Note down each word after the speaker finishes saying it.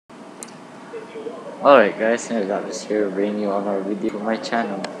Alright guys, Netherzapdos here bringing you another video for my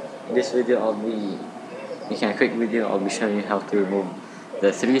channel. In this video I'll be making a quick video. I'll be showing you how to remove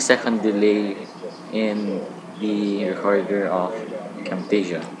the 3-second delay in the recorder of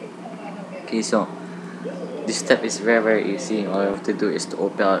Camtasia. Okay, so this step is very easy. All you have to do is to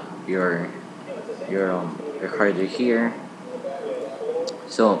open up your recorder here.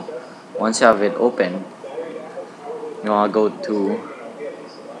 So once you have it open, you wanna go to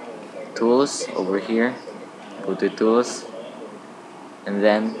tools over here, go to tools, and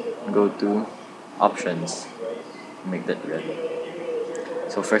then go to options. Make that red.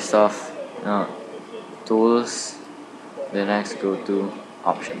 So first off, tools, then next go to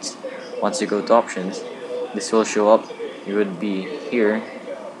options. Once you go to options, this will show up. You would be here.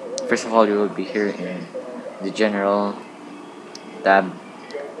 First of all, you will be here in the general tab.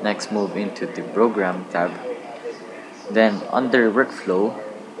 Next, move into the program tab. Then under workflow,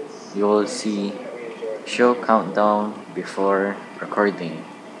 you will see show countdown before recording.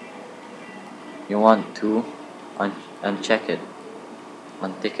 You want to uncheck it,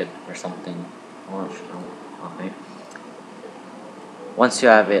 untick it or something. Okay. Once you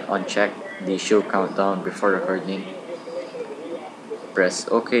have it unchecked, the show countdown before recording, press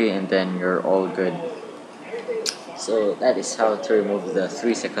OK and then you're all good. So that is how to remove the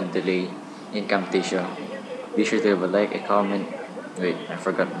 3-second delay in Camtasia. Be sure to leave a like, a comment. Wait, I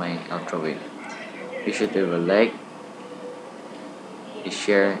forgot my outro. Wait. Be sure to leave a like, a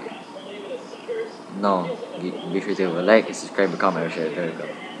share. No, be sure to leave a like, a subscribe, a comment, or share. There you go.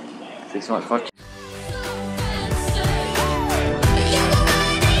 Thanks so much for watching.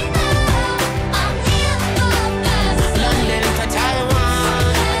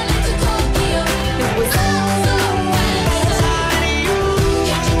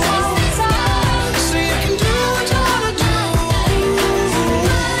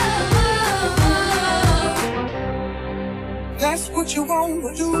 That's what you want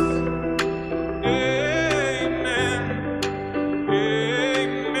to do.